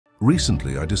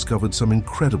Recently, I discovered some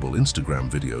incredible Instagram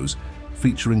videos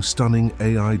featuring stunning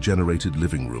AI-generated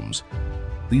living rooms.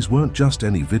 These weren't just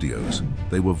any videos,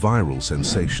 they were viral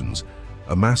sensations,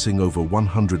 amassing over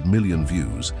 100 million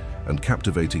views and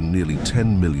captivating nearly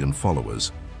 10 million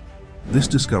followers. This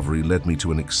discovery led me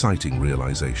to an exciting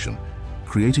realization.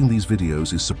 Creating these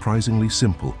videos is surprisingly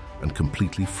simple and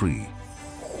completely free.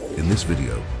 In this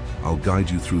video, I'll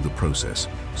guide you through the process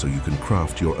so you can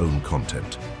craft your own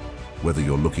content. Whether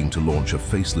you're looking to launch a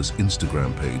faceless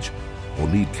Instagram page or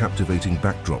need captivating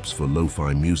backdrops for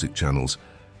lo-fi music channels,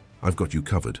 I've got you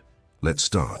covered. Let's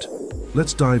start.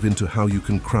 Let's dive into how you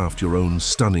can craft your own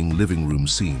stunning living room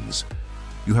scenes.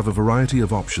 You have a variety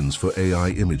of options for AI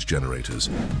image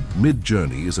generators.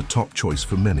 Mid-Journey is a top choice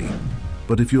for many,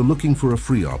 but if you're looking for a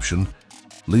free option,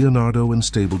 Leonardo and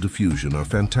Stable Diffusion are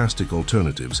fantastic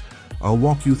alternatives. I'll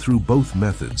walk you through both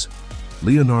methods.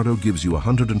 Leonardo gives you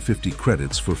 150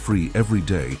 credits for free every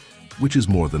day, which is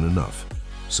more than enough.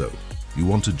 So, you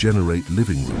want to generate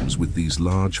living rooms with these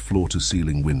large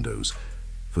floor-to-ceiling windows.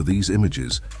 For these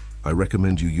images, I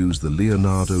recommend you use the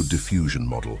Leonardo Diffusion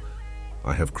model.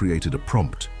 I have created a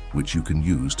prompt which you can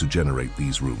use to generate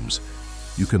these rooms.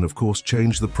 You can of course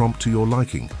change the prompt to your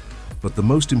liking, but the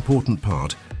most important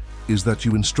part is that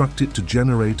you instruct it to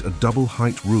generate a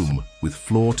double-height room with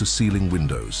floor-to-ceiling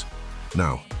windows.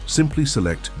 Now, simply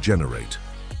select Generate.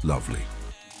 Lovely.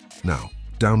 Now,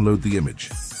 download the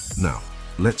image. Now,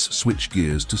 let's switch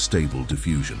gears to Stable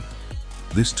Diffusion.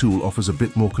 This tool offers a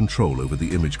bit more control over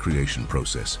the image creation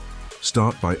process.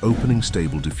 Start by opening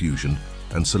Stable Diffusion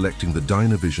and selecting the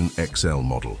Dynavision XL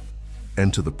model.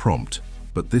 Enter the prompt,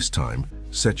 but this time,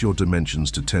 set your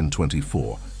dimensions to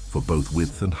 1024 for both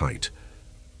width and height.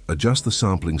 Adjust the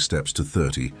sampling steps to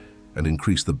 30 and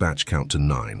increase the batch count to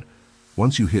 9.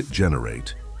 Once you hit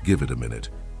Generate, give it a minute,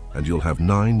 and you'll have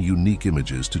 9 unique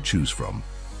images to choose from.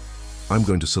 I'm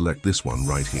going to select this one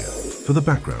right here. For the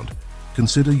background,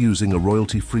 consider using a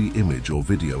royalty-free image or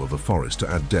video of a forest to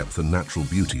add depth and natural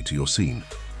beauty to your scene.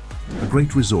 A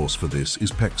great resource for this is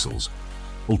Pexels.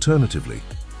 Alternatively,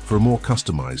 for a more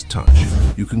customized touch,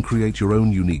 you can create your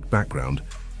own unique background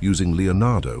using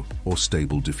Leonardo or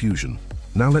Stable Diffusion.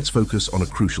 Now let's focus on a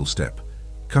crucial step,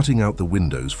 cutting out the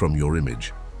windows from your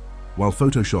image. While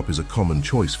Photoshop is a common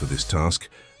choice for this task,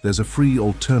 there's a free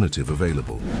alternative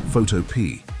available,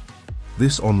 Photopea.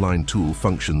 This online tool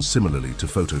functions similarly to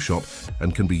Photoshop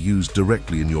and can be used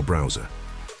directly in your browser.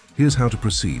 Here's how to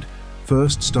proceed.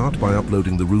 First, start by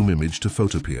uploading the room image to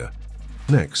Photopea.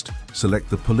 Next, select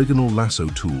the polygonal lasso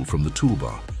tool from the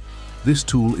toolbar. This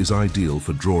tool is ideal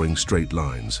for drawing straight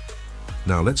lines.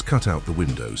 Now let's cut out the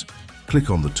windows. Click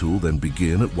on the tool, then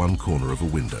begin at one corner of a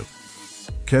window.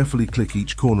 Carefully click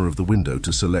each corner of the window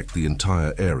to select the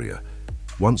entire area.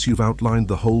 Once you've outlined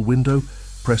the whole window,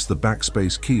 press the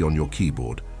backspace key on your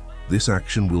keyboard. This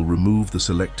action will remove the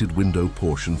selected window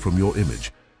portion from your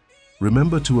image.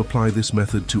 Remember to apply this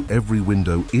method to every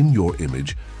window in your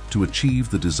image to achieve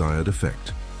the desired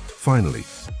effect. Finally,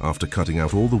 after cutting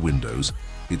out all the windows,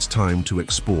 it's time to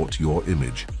export your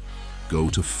image. Go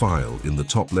to File in the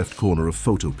top left corner of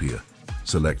Photopea.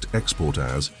 Select Export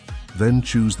As, then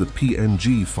choose the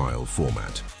PNG file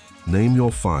format. Name your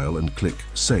file and click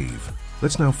Save.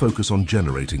 Let's now focus on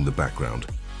generating the background.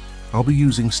 I'll be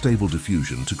using Stable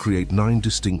Diffusion to create 9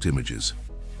 distinct images.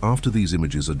 After these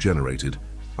images are generated,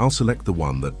 I'll select the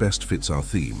one that best fits our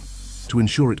theme. To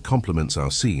ensure it complements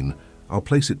our scene, I'll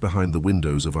place it behind the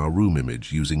windows of our room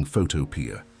image using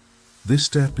Photopea. This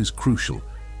step is crucial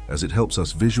as it helps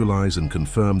us visualize and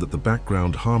confirm that the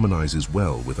background harmonizes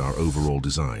well with our overall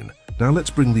design. Now let's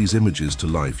bring these images to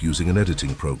life using an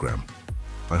editing program.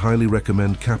 I highly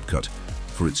recommend CapCut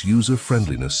for its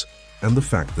user-friendliness and the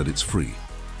fact that it's free.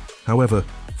 However,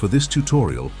 for this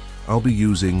tutorial, I'll be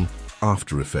using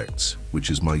After Effects, which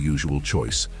is my usual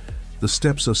choice. The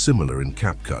steps are similar in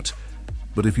CapCut,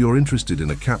 but if you're interested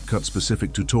in a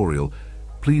CapCut-specific tutorial,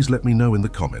 please let me know in the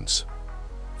comments.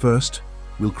 First,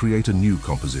 we'll create a new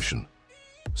composition.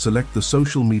 Select the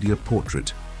Social Media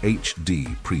Portrait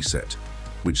HD preset,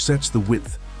 which sets the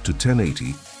width to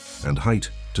 1080 and height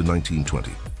to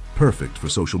 1920. Perfect for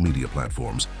social media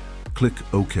platforms. Click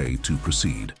OK to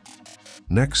proceed.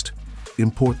 Next,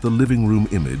 import the living room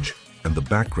image and the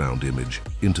background image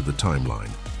into the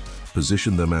timeline.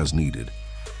 Position them as needed,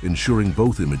 ensuring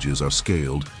both images are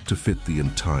scaled to fit the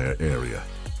entire area.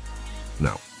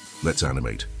 Now, let's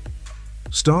animate.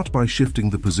 Start by shifting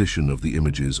the position of the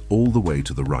images all the way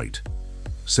to the right.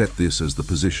 Set this as the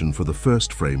position for the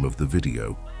first frame of the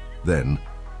video. Then,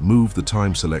 move the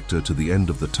time selector to the end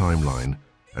of the timeline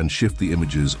and shift the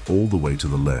images all the way to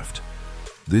the left.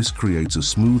 This creates a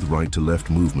smooth right-to-left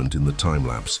movement in the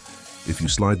time-lapse. If you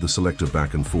slide the selector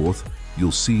back and forth,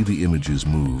 you'll see the images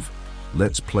move.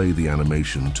 Let's play the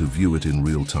animation to view it in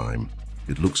real time.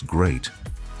 It looks great.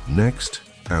 Next,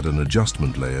 add an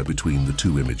adjustment layer between the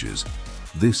two images.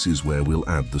 This is where we'll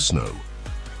add the snow.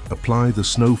 Apply the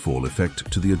snowfall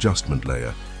effect to the adjustment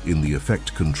layer. In the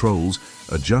effect controls,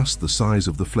 adjust the size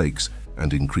of the flakes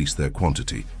and increase their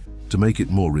quantity. To make it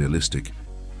more realistic,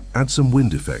 add some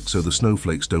wind effect so the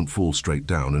snowflakes don't fall straight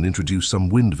down, and introduce some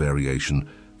wind variation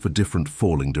for different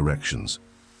falling directions.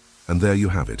 And there you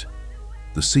have it.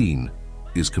 The scene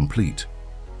is complete.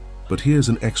 But here's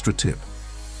an extra tip.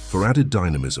 For added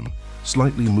dynamism,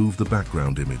 slightly move the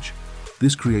background image.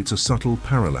 This creates a subtle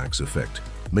parallax effect,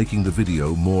 making the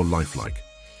video more lifelike.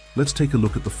 Let's take a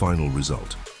look at the final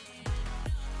result.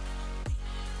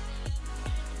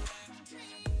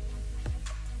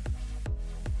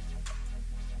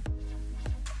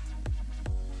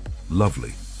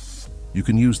 Lovely. You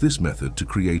can use this method to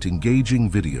create engaging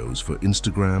videos for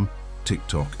Instagram,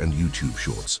 TikTok, and YouTube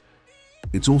Shorts.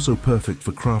 It's also perfect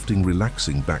for crafting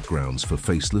relaxing backgrounds for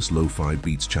faceless lo-fi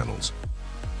beats channels.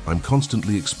 I'm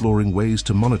constantly exploring ways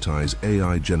to monetize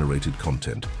AI-generated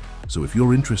content, so if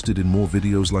you're interested in more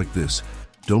videos like this,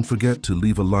 don't forget to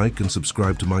leave a like and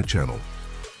subscribe to my channel.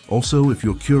 Also, if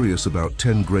you're curious about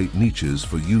 10 great niches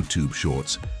for YouTube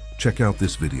Shorts, check out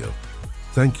this video.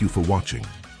 Thank you for watching.